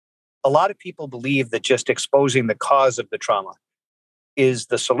a lot of people believe that just exposing the cause of the trauma is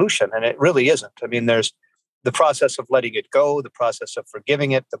the solution, and it really isn't. I mean, there's the process of letting it go, the process of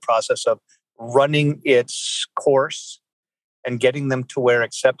forgiving it, the process of running its course and getting them to where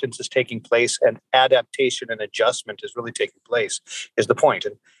acceptance is taking place and adaptation and adjustment is really taking place is the point.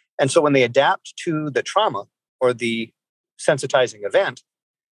 And so when they adapt to the trauma or the sensitizing event,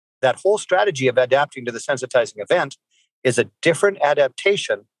 that whole strategy of adapting to the sensitizing event is a different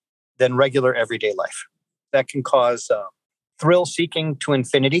adaptation than regular everyday life. That can cause thrill seeking to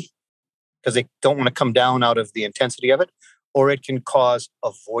infinity because they don't want to come down out of the intensity of it, or it can cause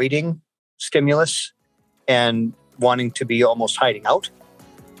avoiding stimulus and wanting to be almost hiding out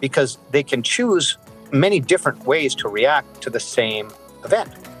because they can choose many different ways to react to the same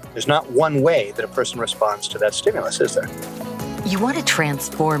event. There's not one way that a person responds to that stimulus, is there? You want to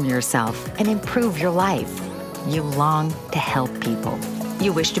transform yourself and improve your life. You long to help people.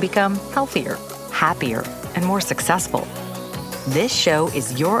 You wish to become healthier, happier, and more successful. This show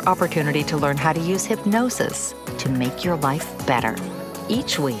is your opportunity to learn how to use hypnosis to make your life better.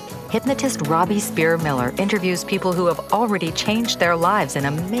 Each week, hypnotist Robbie Spear-Miller interviews people who have already changed their lives in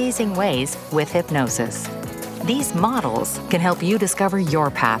amazing ways with hypnosis. These models can help you discover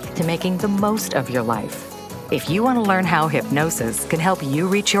your path to making the most of your life. If you want to learn how hypnosis can help you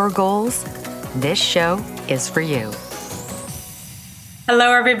reach your goals, this show is for you.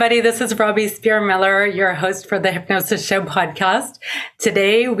 Hello, everybody. This is Robbie Spear-Miller, your host for the Hypnosis Show podcast.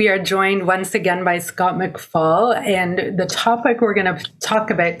 Today, we are joined once again by Scott McFall, and the topic we're going to talk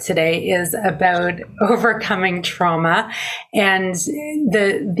about today is about overcoming trauma and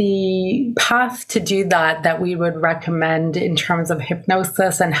the path to do that we would recommend in terms of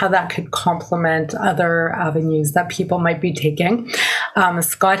hypnosis and how that could complement other avenues that people might be taking.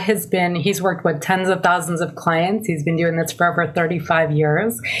 Scott he's worked with tens of thousands of clients. He's been doing this for over 35 years.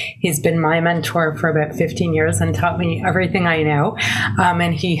 He's been my mentor for about 15 years and taught me everything I know.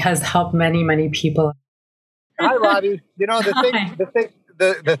 And he has helped many, many people. Hi, Robbie.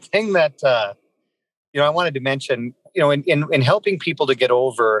 The thing that I wanted to mention, in helping people to get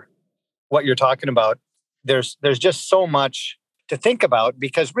over what you're talking about, there's just so much to think about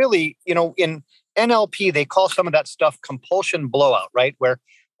because really, in NLP, they call some of that stuff compulsion blowout, right?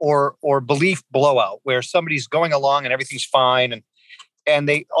 Or belief blowout, where somebody's going along and everything's fine and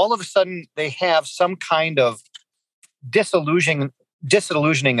they all of a sudden they have some kind of disillusioning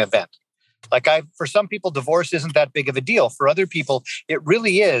event. Like for some people, divorce isn't that big of a deal. For other people, it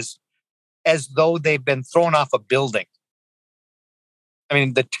really is as though they've been thrown off a building. I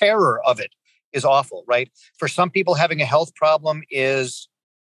mean, the terror of it is awful, right? For some people, having a health problem is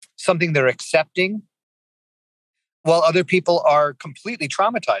something they're accepting, while other people are completely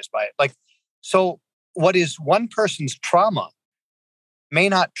traumatized by it. So what is one person's trauma may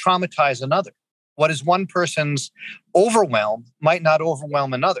not traumatize another. What is one person's overwhelm might not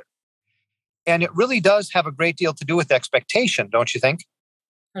overwhelm another. And it really does have a great deal to do with expectation, don't you think?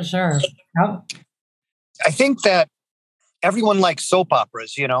 For sure. Yep. I think that everyone likes soap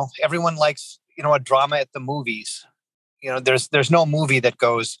operas, everyone likes, a drama at the movies. There's no movie that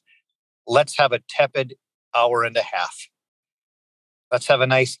goes, let's have a tepid hour and a half. Let's have a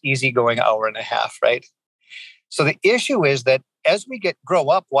nice, easygoing hour and a half, right? So the issue is that as we grow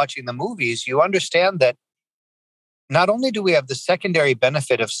up watching the movies, you understand that not only do we have the secondary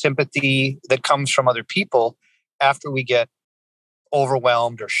benefit of sympathy that comes from other people after we get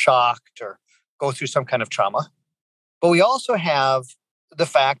overwhelmed or shocked or go through some kind of trauma, but we also have the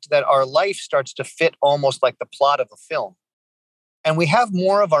fact that our life starts to fit almost like the plot of a film. And we have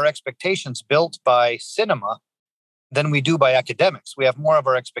more of our expectations built by cinema than we do by academics. We have more of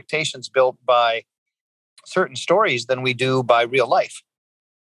our expectations built by certain stories than we do by real life.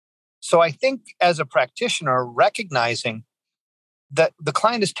 So I think as a practitioner, recognizing that the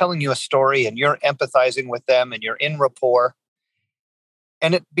client is telling you a story and you're empathizing with them and you're in rapport,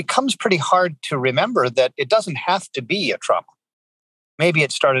 and it becomes pretty hard to remember that it doesn't have to be a trauma. Maybe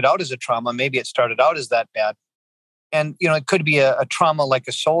it started out as a trauma. Maybe it started out as that bad. And, it could be a trauma like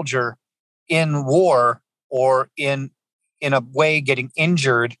a soldier in war or in a way getting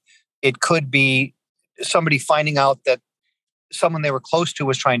injured. It could be somebody finding out that someone they were close to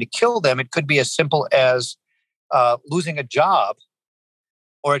was trying to kill them. It could be as simple as losing a job,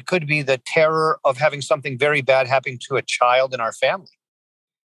 or it could be the terror of having something very bad happen to a child in our family.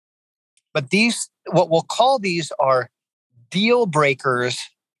 But what we'll call these are deal breakers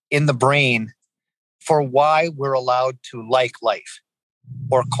in the brain for why we're allowed to like life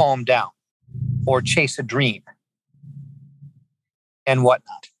or calm down or chase a dream and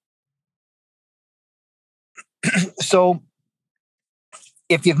whatnot. So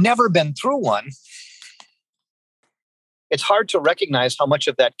if you've never been through one, it's hard to recognize how much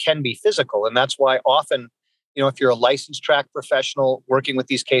of that can be physical. And that's why often, if you're a licensed track professional, working with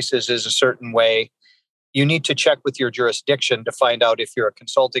these cases is a certain way. You need to check with your jurisdiction to find out if you're a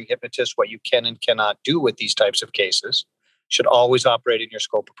consulting hypnotist, what you can and cannot do with these types of cases. Should always operate in your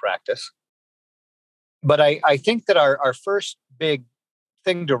scope of practice. But I think that our first big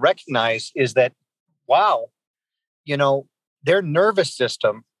thing to recognize is that, wow, their nervous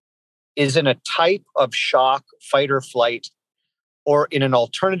system is in a type of shock, fight or flight, or in an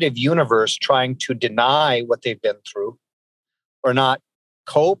alternative universe trying to deny what they've been through or not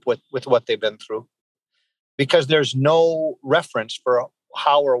cope with what they've been through, because there's no reference for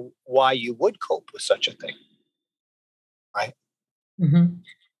how or why you would cope with such a thing, right? Mm-hmm.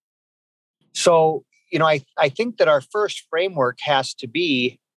 So, I think that our first framework has to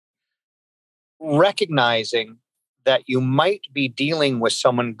be recognizing that you might be dealing with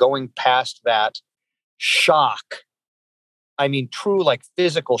someone going past that shock. I mean, true, like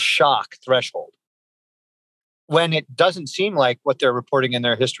physical shock threshold, when it doesn't seem like what they're reporting in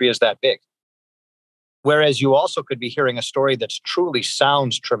their history is that big. Whereas you also could be hearing a story that's truly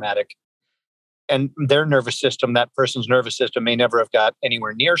sounds traumatic, and their nervous system, that person's nervous system, may never have got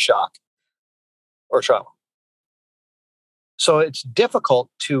anywhere near shock or trauma. So it's difficult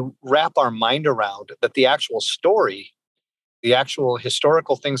to wrap our mind around that the actual story, the actual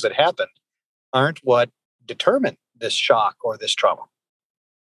historical things that happened, aren't what determine this shock or this trauma.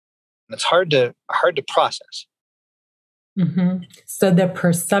 And it's hard to process. Mm-hmm. So the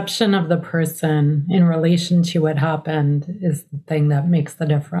perception of the person in relation to what happened is the thing that makes the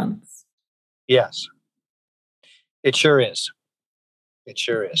difference. Yes, it sure is. It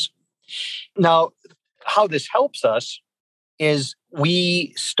sure is. Now, how this helps us is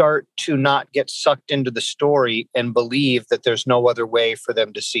we start to not get sucked into the story and believe that there's no other way for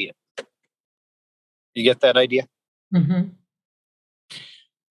them to see it. You get that idea? Mm-hmm.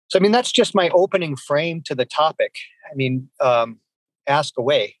 So, that's just my opening frame to the topic. Ask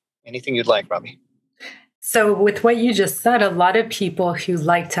away. Anything you'd like, Robbie. So with what you just said, a lot of people who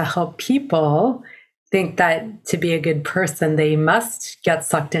like to help people think that to be a good person, they must get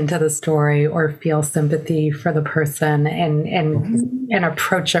sucked into the story or feel sympathy for the person and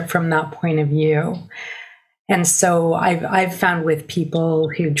approach it from that point of view. And so I've found with people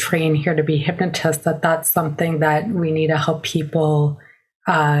who train here to be hypnotists that that's something that we need to help people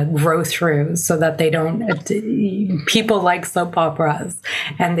grow through, so that they don't. People like soap operas,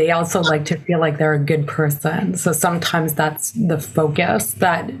 and they also like to feel like they're a good person. So sometimes that's the focus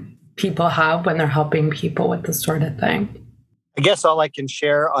that people have when they're helping people with this sort of thing. I guess all I can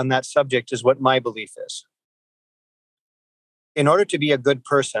share on that subject is what my belief is. In order to be a good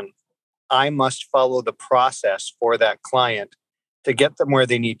person, I must follow the process for that client to get them where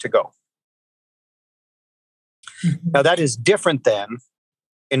they need to go. Mm-hmm. Now, that is different than,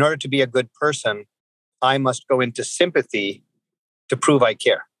 in order to be a good person, I must go into sympathy to prove I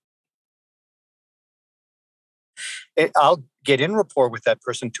care. I'll get in rapport with that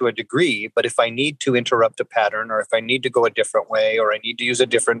person to a degree, but if I need to interrupt a pattern, or if I need to go a different way, or I need to use a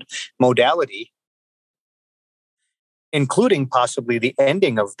different modality, including possibly the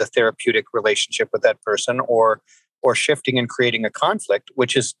ending of the therapeutic relationship with that person, or shifting and creating a conflict,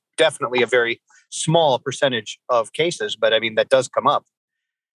 which is definitely a very small percentage of cases, but that does come up.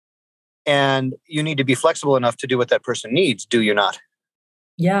 And you need to be flexible enough to do what that person needs, do you not?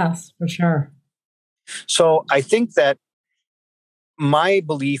 Yes, for sure. So I think that my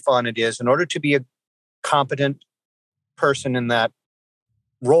belief on it is, in order to be a competent person in that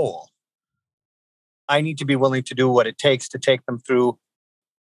role, I need to be willing to do what it takes to take them through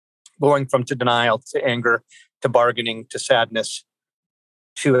going from to denial, to anger, to bargaining, to sadness,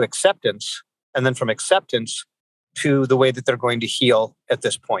 to acceptance, and then from acceptance to the way that they're going to heal at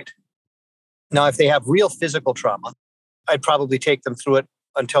this point. Now, if they have real physical trauma, I'd probably take them through it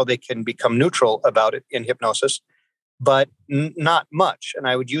until they can become neutral about it in hypnosis, but not much. And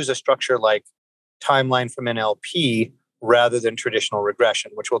I would use a structure like timeline from NLP rather than traditional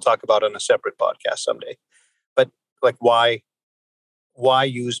regression, which we'll talk about on a separate podcast someday. But like, why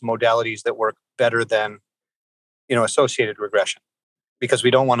use modalities that work better than, associated regression? Because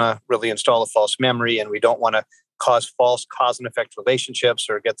we don't want to really install a false memory, and we don't want to cause false cause and effect relationships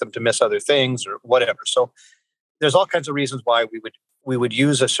or get them to miss other things or whatever. So there's all kinds of reasons why we would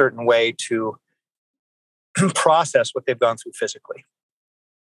use a certain way to process what they've gone through physically.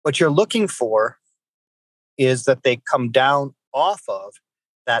 What you're looking for is that they come down off of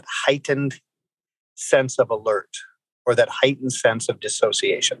that heightened sense of alert or that heightened sense of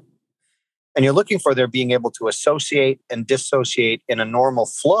dissociation. And you're looking for their being able to associate and dissociate in a normal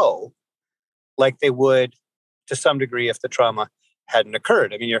flow like they would to some degree if the trauma hadn't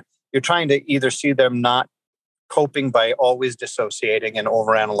occurred. I mean, you're trying to either see them not coping by always dissociating and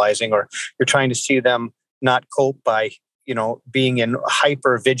overanalyzing, or you're trying to see them not cope by, being in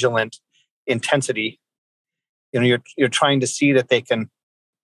hyper vigilant intensity. You're trying to see that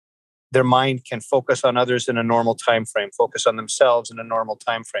their mind can focus on others in a normal time frame, focus on themselves in a normal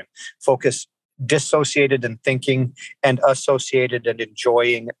time frame, focus dissociated and thinking and associated and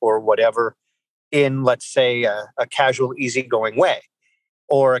enjoying or whatever in, let's say, a casual, easygoing way,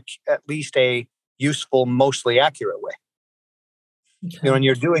 or at least a useful, mostly accurate way. Okay. And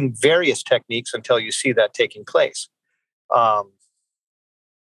you're doing various techniques until you see that taking place. But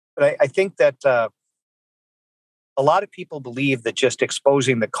I think that a lot of people believe that just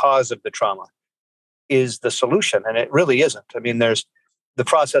exposing the cause of the trauma is the solution, and it really isn't. I mean, there's the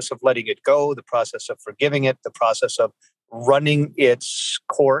process of letting it go, the process of forgiving it, the process of running its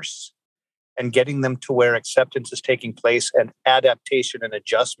course and getting them to where acceptance is taking place and adaptation and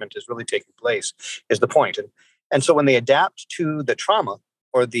adjustment is really taking place is the point. And so when they adapt to the trauma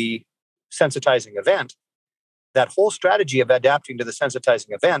or the sensitizing event, that whole strategy of adapting to the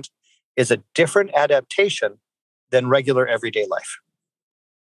sensitizing event is a different adaptation than regular everyday life.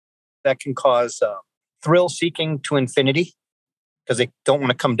 That can cause thrill seeking to infinity because they don't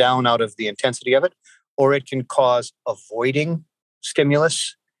want to come down out of the intensity of it, or it can cause avoiding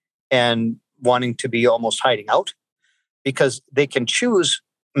stimulus and wanting to be almost hiding out because they can choose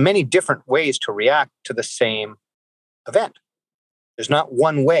many different ways to react to the same event. There's not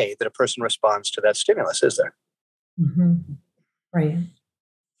one way that a person responds to that stimulus, is there? Mm-hmm. Right.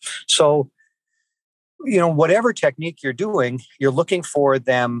 So, whatever technique you're doing, you're looking for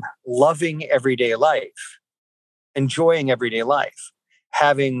them loving everyday life, enjoying everyday life,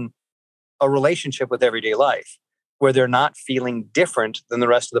 having a relationship with everyday life where they're not feeling different than the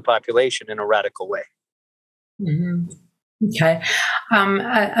rest of the population in a radical way. Mm-hmm. Okay.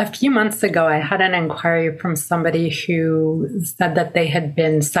 A few months ago, I had an inquiry from somebody who said that they had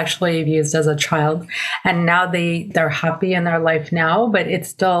been sexually abused as a child, and now they're happy in their life now, but it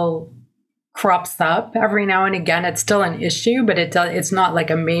still crops up every now and again. It's still an issue, but it's not like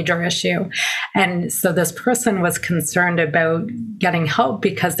a major issue. And so this person was concerned about getting help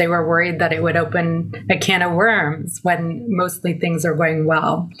because they were worried that it would open a can of worms when mostly things are going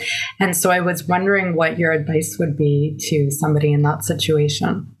well. And so I was wondering what your advice would be to somebody in that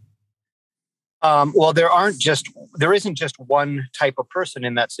situation. Well, there isn't just one type of person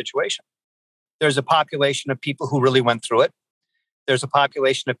in that situation. There's a population of people who really went through it. There's a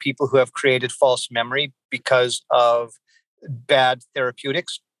population of people who have created false memory because of bad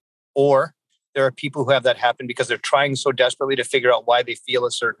therapeutics, or there are people who have that happen because they're trying so desperately to figure out why they feel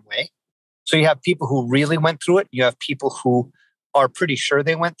a certain way. So you have people who really went through it. You have people who are pretty sure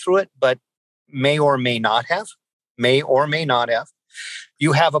they went through it, but may or may not have.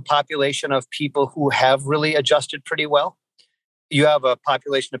 You have a population of people who have really adjusted pretty well. You have a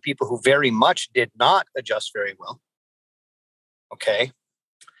population of people who very much did not adjust very well. Okay.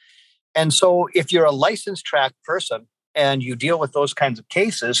 And so if you're a licensed track person and you deal with those kinds of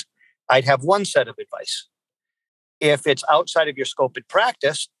cases, I'd have one set of advice. If it's outside of your scope of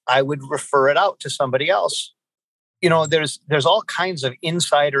practice, I would refer it out to somebody else. There's all kinds of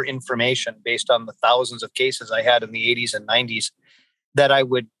insider information based on the thousands of cases I had in the 80s and 90s that I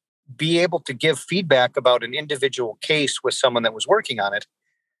would be able to give feedback about an individual case with someone that was working on it.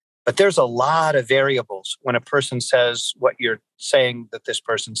 But there's a lot of variables when a person says what you're saying that this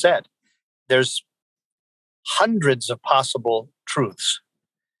person said. There's hundreds of possible truths.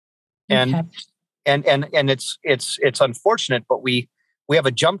 And it's unfortunate, but we have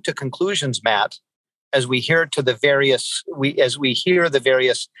a jump to conclusions, Matt, as we hear the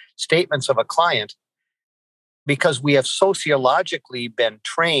various statements of a client, because we have sociologically been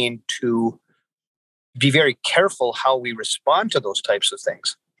trained to be very careful how we respond to those types of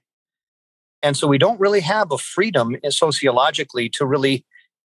things. And so we don't really have a freedom sociologically to really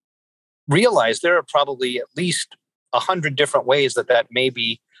realize there are probably at least 100 different ways that may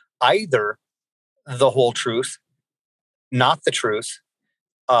be either the whole truth, not the truth,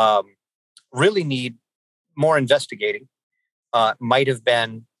 really need more investigating, might have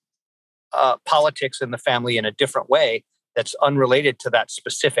been politics in the family in a different way that's unrelated to that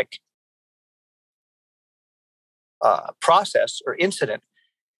specific process or incident.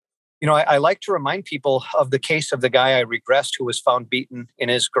 I like to remind people of the case of the guy I regressed who was found beaten in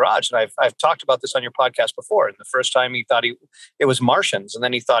his garage. And I've talked about this on your podcast before. And the first time he thought it was Martians, and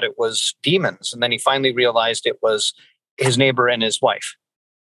then he thought it was demons. And then he finally realized it was his neighbor and his wife.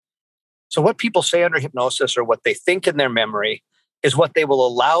 So what people say under hypnosis or what they think in their memory is what they will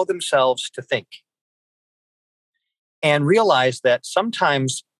allow themselves to think. And realize that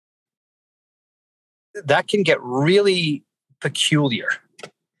sometimes that can get really peculiar.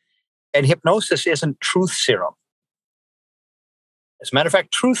 And hypnosis isn't truth serum. As a matter of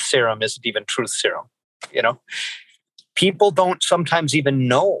fact, truth serum isn't even truth serum. People don't sometimes even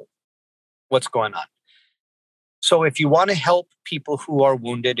know what's going on. So if you want to help people who are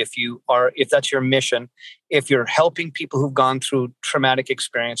wounded, if that's your mission, if you're helping people who've gone through traumatic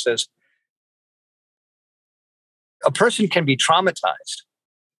experiences, a person can be traumatized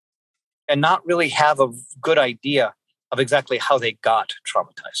and not really have a good idea of exactly how they got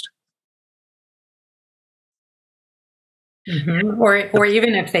traumatized. Mm-hmm. Or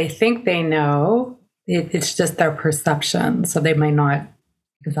even if they think they know, it's just their perception. So they might not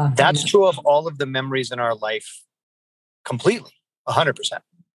exactly. That's true of all of the memories in our life completely, 100%.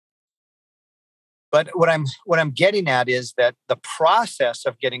 But what I'm getting at is that the process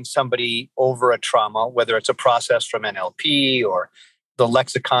of getting somebody over a trauma, whether it's a process from NLP or the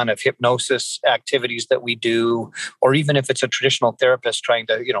lexicon of hypnosis activities that we do, or even if it's a traditional therapist trying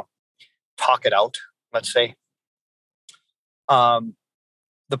to, talk it out, let's say,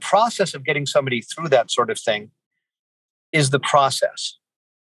 the process of getting somebody through that sort of thing is the process.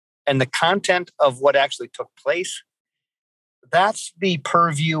 And the content of what actually took place, that's the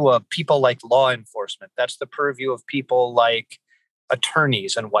purview of people like law enforcement. That's the purview of people like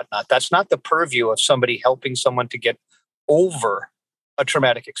attorneys and whatnot. That's not the purview of somebody helping someone to get over a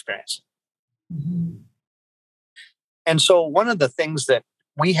traumatic experience. Mm-hmm. And so one of the things that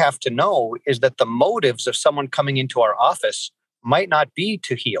we have to know is that the motives of someone coming into our office might not be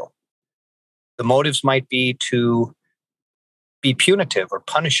to heal. The motives might be to be punitive or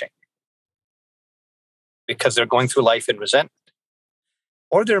punishing because they're going through life in resentment.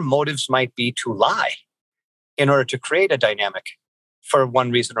 Or their motives might be to lie in order to create a dynamic for one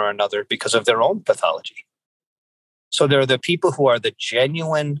reason or another because of their own pathology. So there are the people who are the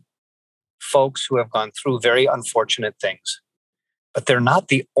genuine folks who have gone through very unfortunate things, but they're not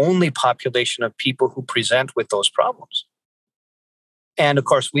the only population of people who present with those problems. And of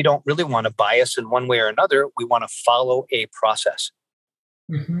course, we don't really want to bias in one way or another. We want to follow a process,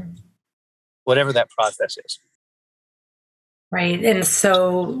 Mm-hmm. whatever that process is. Right. And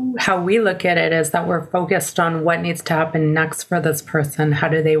so how we look at it is that we're focused on what needs to happen next for this person. How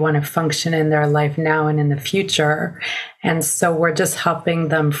do they want to function in their life now and in the future? And so we're just helping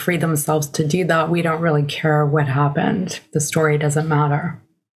them free themselves to do that. We don't really care what happened. The story doesn't matter.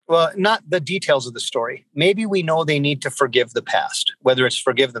 Well, not the details of the story. Maybe we know they need to forgive the past, whether it's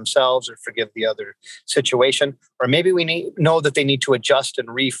forgive themselves or forgive the other situation, or maybe we know that they need to adjust and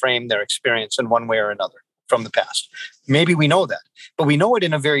reframe their experience in one way or another from the past. Maybe we know that, but we know it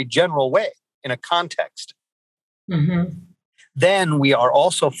in a very general way, in a context. Mm-hmm. Then we are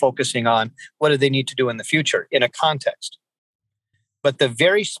also focusing on what do they need to do in the future in a context. But the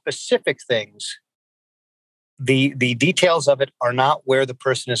very specific things, the details of it are not where the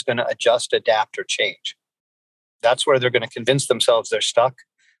person is going to adjust, adapt, or change. That's where they're going to convince themselves they're stuck,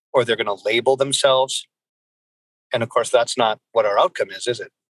 or they're going to label themselves. And of course, that's not what our outcome is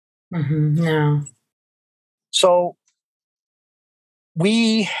it? Mm-hmm. No. So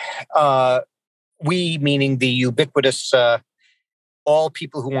we meaning the ubiquitous, all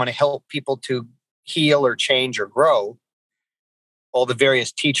people who want to help people to heal or change or grow, all the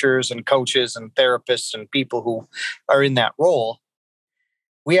various teachers and coaches and therapists and people who are in that role,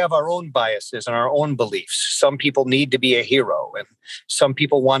 we have our own biases and our own beliefs. Some people need to be a hero, and some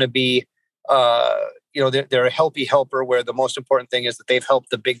people want to be, they're a healthy helper where the most important thing is that they've helped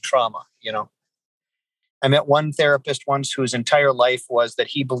the big trauma, I met one therapist once whose entire life was that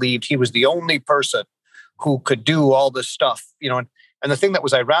he believed he was the only person who could do all this stuff, and the thing that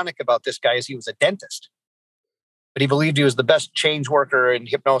was ironic about this guy is he was a dentist, but he believed he was the best change worker in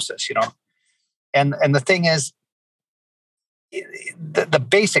hypnosis, and the thing is, the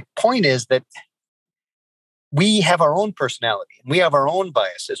basic point is that we have our own personality and we have our own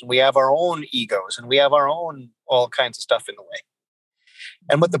biases and we have our own egos and we have our own all kinds of stuff in the way.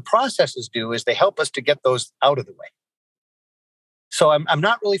 And what the processes do is they help us to get those out of the way. So I'm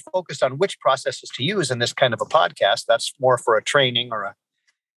not really focused on which processes to use in this kind of a podcast. That's more for a training or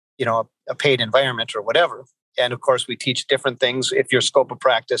a paid environment or whatever. And of course, we teach different things. If your scope of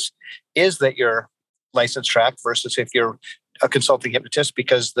practice is that you're licensed track versus if you're a consulting hypnotist,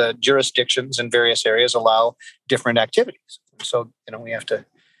 because the jurisdictions in various areas allow different activities. So, we have to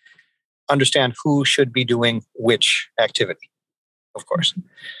understand who should be doing which activity, of course.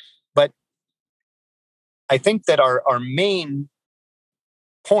 But I think that our main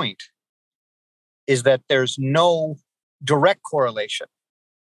point is that there's no direct correlation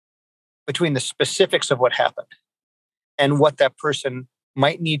between the specifics of what happened and what that person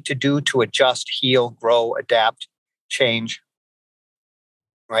might need to do to adjust, heal, grow, adapt, change.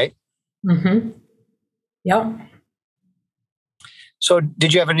 Right? Mm-hmm. Yep. So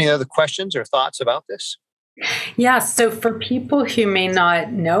did you have any other questions or thoughts about this? Yeah. So for people who may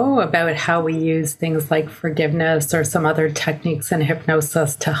not know about how we use things like forgiveness or some other techniques in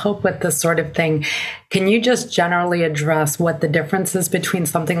hypnosis to help with this sort of thing, can you just generally address what the difference is between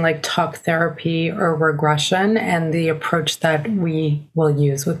something like talk therapy or regression and the approach that we will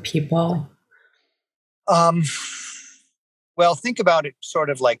use with people? Well, think about it sort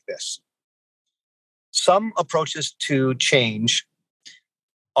of like this. Some approaches to change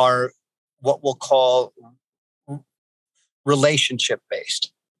are what we'll call relationship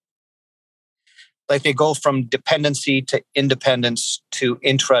based. Like they go from dependency to independence to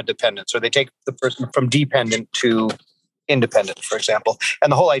intradependence, or they take the person from dependent to independent, for example.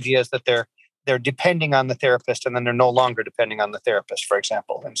 And the whole idea is that they're depending on the therapist and then they're no longer depending on the therapist, for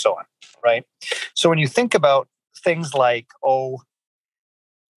example, and so on, right? So when you think about things like,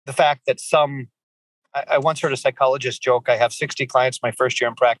 the fact that I once heard a psychologist joke, I have 60 clients my first year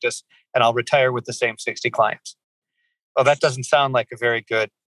in practice, and I'll retire with the same 60 clients. Well, that doesn't sound like a very good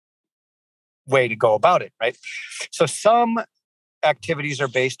way to go about it, right? So some activities are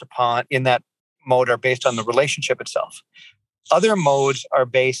based upon, in that mode, are based on the relationship itself. Other modes are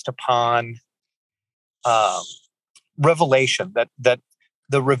based upon revelation, that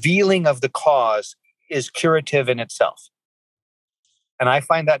the revealing of the cause is curative in itself. And I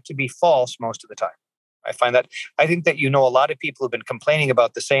find that to be false most of the time. I think that a lot of people have been complaining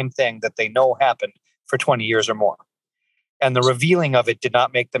about the same thing that they know happened for 20 years or more. And the revealing of it did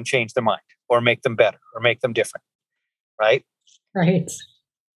not make them change their mind or make them better or make them different, right? Right.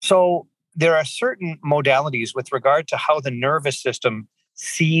 So there are certain modalities with regard to how the nervous system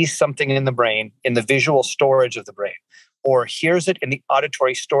sees something in the brain, in the visual storage of the brain, or hears it in the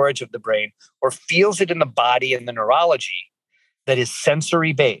auditory storage of the brain, or feels it in the body and the neurology, that is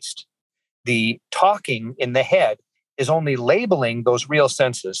sensory based. The talking in the head is only labeling those real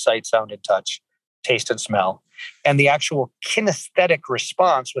senses, sight, sound, and touch, taste, and smell, and the actual kinesthetic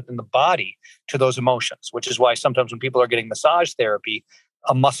response within the body to those emotions, which is why sometimes when people are getting massage therapy,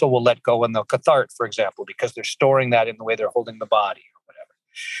 a muscle will let go and they'll cathart, for example, because they're storing that in the way they're holding the body or whatever.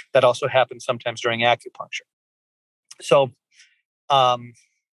 That also happens sometimes during acupuncture. So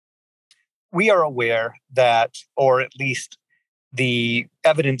we are aware that, or at least the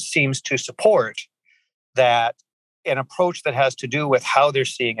evidence seems to support, that an approach that has to do with how they're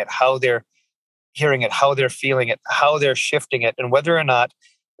seeing it, how they're hearing it, how they're feeling it, how they're shifting it, and whether or not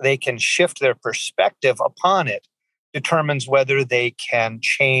they can shift their perspective upon it determines whether they can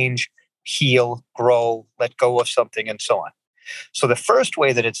change, heal, grow, let go of something, and so on. So the first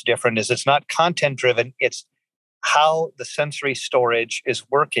way that it's different is it's not content driven, it's how the sensory storage is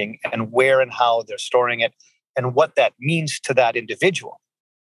working and where and how they're storing it and what that means to that individual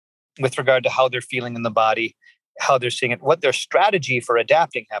with regard to how they're feeling in the body, how they're seeing it, what their strategy for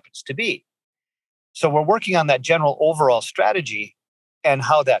adapting happens to be. So we're working on that general overall strategy and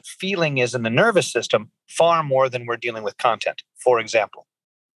how that feeling is in the nervous system far more than we're dealing with content, for example.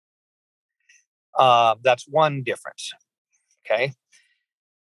 That's one difference, okay?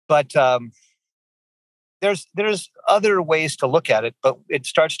 But there's other ways to look at it, but it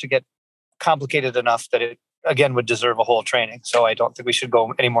starts to get complicated enough that it, again, would deserve a whole training. So I don't think we should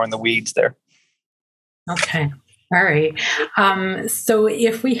go any more in the weeds there. Okay. All right. So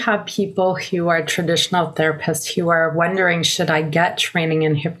if we have people who are traditional therapists who are wondering, should I get training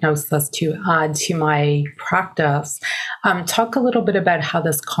in hypnosis to add to my practice? Talk a little bit about how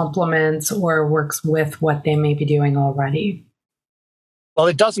this complements or works with what they may be doing already. Well,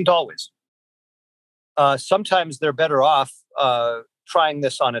 it doesn't always. Sometimes they're better off trying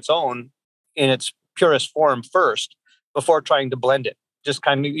this on its own in its purest form first before trying to blend it. Just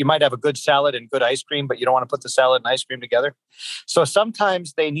kind of, you might have a good salad and good ice cream, but you don't want to put the salad and ice cream together. So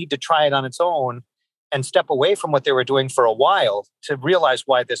sometimes they need to try it on its own and step away from what they were doing for a while to realize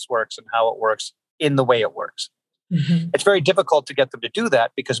why this works and how it works in the way it works. Mm-hmm. It's very difficult to get them to do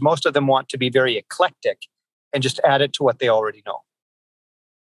that because most of them want to be very eclectic and just add it to what they already know.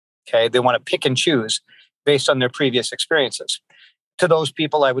 Okay, they want to pick and choose based on their previous experiences. To those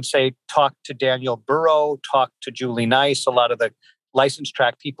people, I would say talk to Daniel Burrow, talk to Julie Nice, a lot of the licensed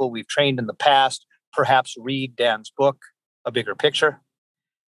track people we've trained in the past. Perhaps read Dan's book, A Bigger Picture,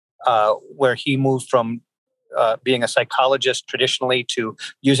 where he moved from being a psychologist traditionally to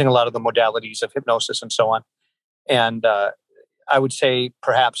using a lot of the modalities of hypnosis and so on. And I would say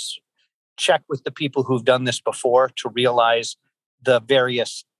perhaps check with the people who've done this before to realize the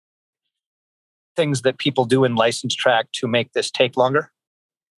various things that people do in license track to make this take longer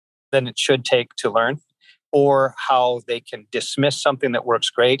than it should take to learn, or how they can dismiss something that works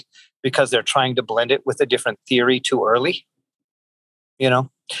great because they're trying to blend it with a different theory too early.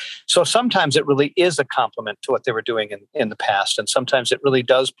 So sometimes it really is a complement to what they were doing in the past, and sometimes it really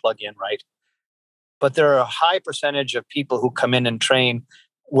does plug in right. But there are a high percentage of people who come in and train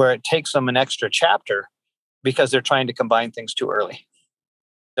where it takes them an extra chapter because they're trying to combine things too early.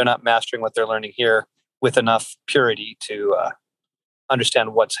 They're not mastering what they're learning here with enough purity to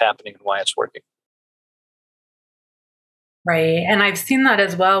understand what's happening and why it's working. Right. And I've seen that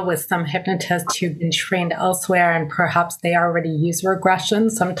as well with some hypnotists who've been trained elsewhere and perhaps they already use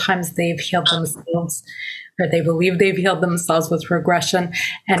regression. Sometimes they've healed themselves, or they believe they've healed themselves with regression.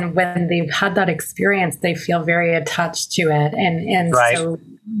 And when they've had that experience, they feel very attached to it. And right. So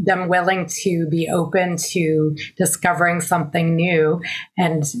them willing to be open to discovering something new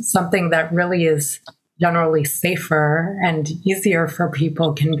and something that really is generally safer and easier for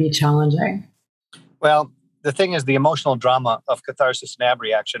people can be challenging. Well, the thing is, the emotional drama of catharsis and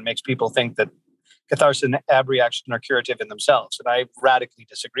abreaction makes people think that catharsis and abreaction are curative in themselves. And I radically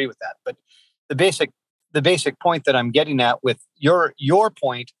disagree with that. But the basic point that I'm getting at with your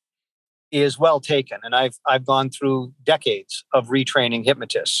point is well taken. And I've gone through decades of retraining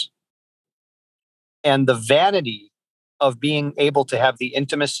hypnotists. And the vanity of being able to have the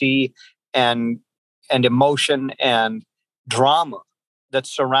intimacy and emotion and drama that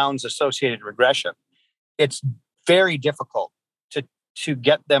surrounds associated regression, it's very difficult to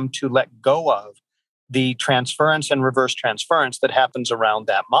get them to let go of the transference and reverse transference that happens around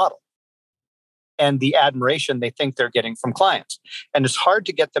that model and the admiration they think they're getting from clients. And it's hard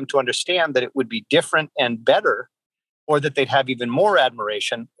to get them to understand that it would be different and better, or that they'd have even more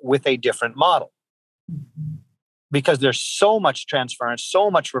admiration with a different model. Because there's so much transference,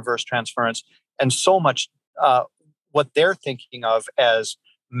 so much reverse transference, and so much what they're thinking of as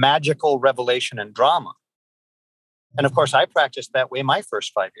magical revelation and drama. And of course, I practiced that way my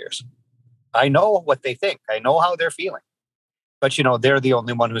first 5 years. I know what they think. I know how they're feeling. But, they're the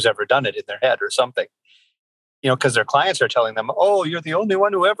only one who's ever done it in their head or something. Because their clients are telling them, oh, you're the only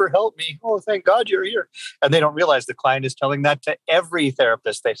one who ever helped me. Oh, thank God you're here. And they don't realize the client is telling that to every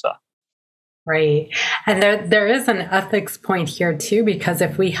therapist they saw. Right. And there is an ethics point here too, because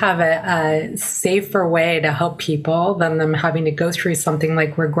if we have a safer way to help people than them having to go through something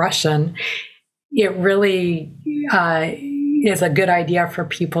like regression, it really is a good idea for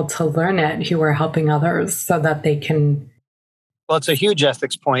people to learn it who are helping others so that they can. Well, it's a huge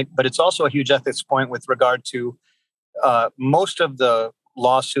ethics point, but it's also a huge ethics point with regard to most of the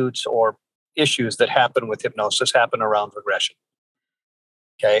lawsuits or issues that happen with hypnosis happen around regression.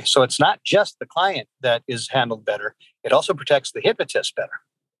 Okay, so it's not just the client that is handled better. It also protects the hypnotist better,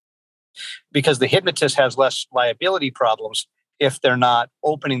 because the hypnotist has less liability problems if they're not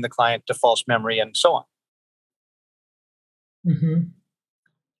opening the client to false memory and so on. Mm-hmm.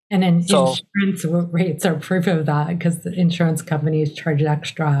 And insurance rates are proof of that, because the insurance companies charge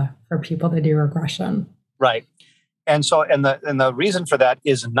extra for people to do regression. Right. And so, and the reason for that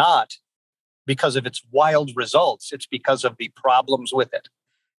is not because of its wild results. It's because of the problems with it.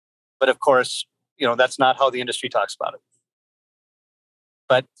 But of course, that's not how the industry talks about it.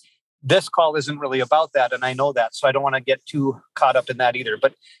 But this call isn't really about that, and I know that, so I don't want to get too caught up in that either.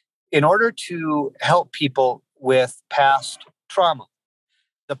 But in order to help people with past trauma,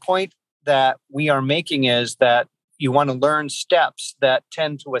 the point that we are making is that you want to learn steps that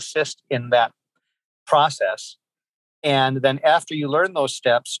tend to assist in that process. And then after you learn those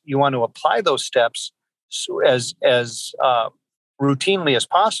steps, you want to apply those steps as routinely as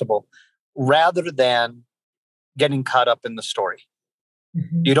possible, rather than getting caught up in the story.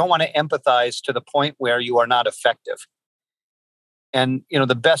 Mm-hmm. You don't want to empathize to the point where you are not effective. And,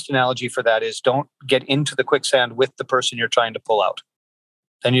 the best analogy for that is don't get into the quicksand with the person you're trying to pull out.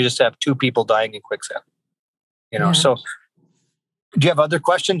 Then you just have two people dying in quicksand. So do you have other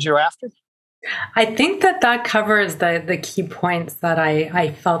questions you're after? I think that covers the key points that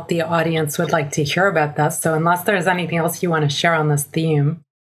I felt the audience would like to hear about this. So unless there's anything else you want to share on this theme.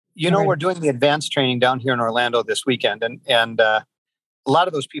 We're doing the advanced training down here in Orlando this weekend. And a lot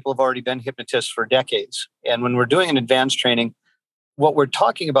of those people have already been hypnotists for decades. And when we're doing an advanced training, what we're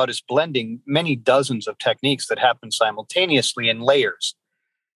talking about is blending many dozens of techniques that happen simultaneously in layers.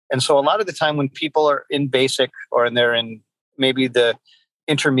 And so a lot of the time when people are in basic, or they're in maybe the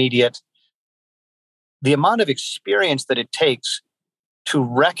intermediate, the amount of experience that it takes to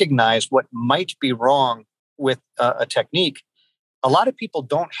recognize what might be wrong with a technique a lot of people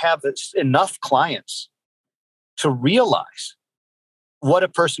don't have enough clients to realize what a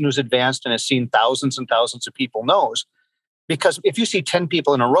person who's advanced and has seen thousands and thousands of people knows. Because if you see 10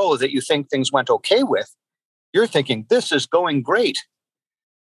 people in a row that you think things went okay with, you're thinking, this is going great.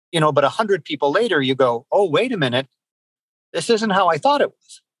 But 100 people later, you go, oh, wait a minute. This isn't how I thought it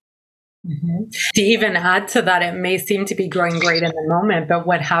was. Mm-hmm. To even add to that, it may seem to be growing great in the moment, but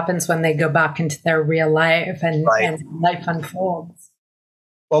what happens when they go back into their real life and life unfolds?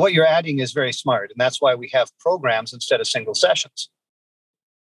 Well, what you're adding is very smart. And that's why we have programs instead of single sessions.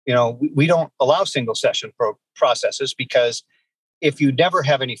 We don't allow single session processes because if you never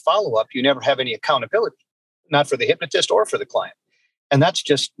have any follow-up, you never have any accountability, not for the hypnotist or for the client. And that's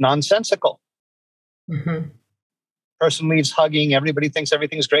just nonsensical. Mm-hmm. Person leaves hugging. Everybody thinks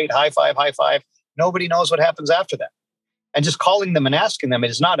everything's great. High five, high five. Nobody knows what happens after that. And just calling them and asking them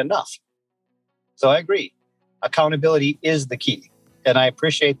is not enough. So I agree. Accountability is the key. And I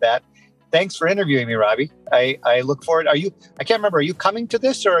appreciate that. Thanks for interviewing me, Robbie. I look forward. I can't remember, are you coming to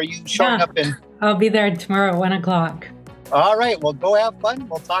this or are you showing up in? I'll be there tomorrow, 1:00. All right. Well, go have fun.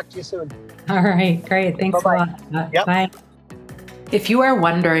 We'll talk to you soon. All right. Great. Thanks Bye-bye. a lot. Yep. Bye. If you are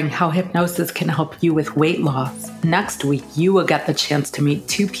wondering how hypnosis can help you with weight loss, next week you will get the chance to meet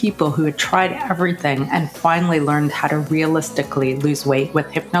two people who had tried everything and finally learned how to realistically lose weight with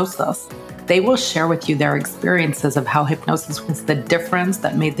hypnosis. They will share with you their experiences of how hypnosis was the difference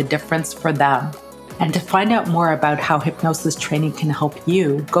that made the difference for them. And to find out more about how hypnosis training can help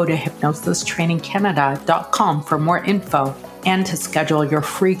you, go to hypnosistrainingcanada.com for more info and to schedule your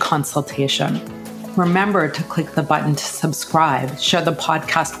free consultation. Remember to click the button to subscribe, share the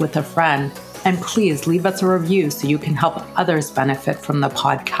podcast with a friend, and please leave us a review so you can help others benefit from the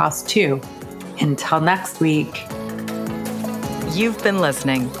podcast too. Until next week. You've been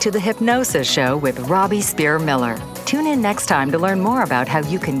listening to The Hypnosis Show with Robbie Spear-Miller. Tune in next time to learn more about how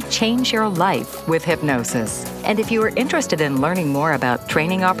you can change your life with hypnosis. And if you are interested in learning more about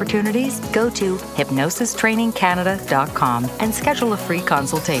training opportunities, go to hypnosistrainingcanada.com and schedule a free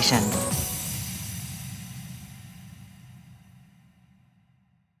consultation.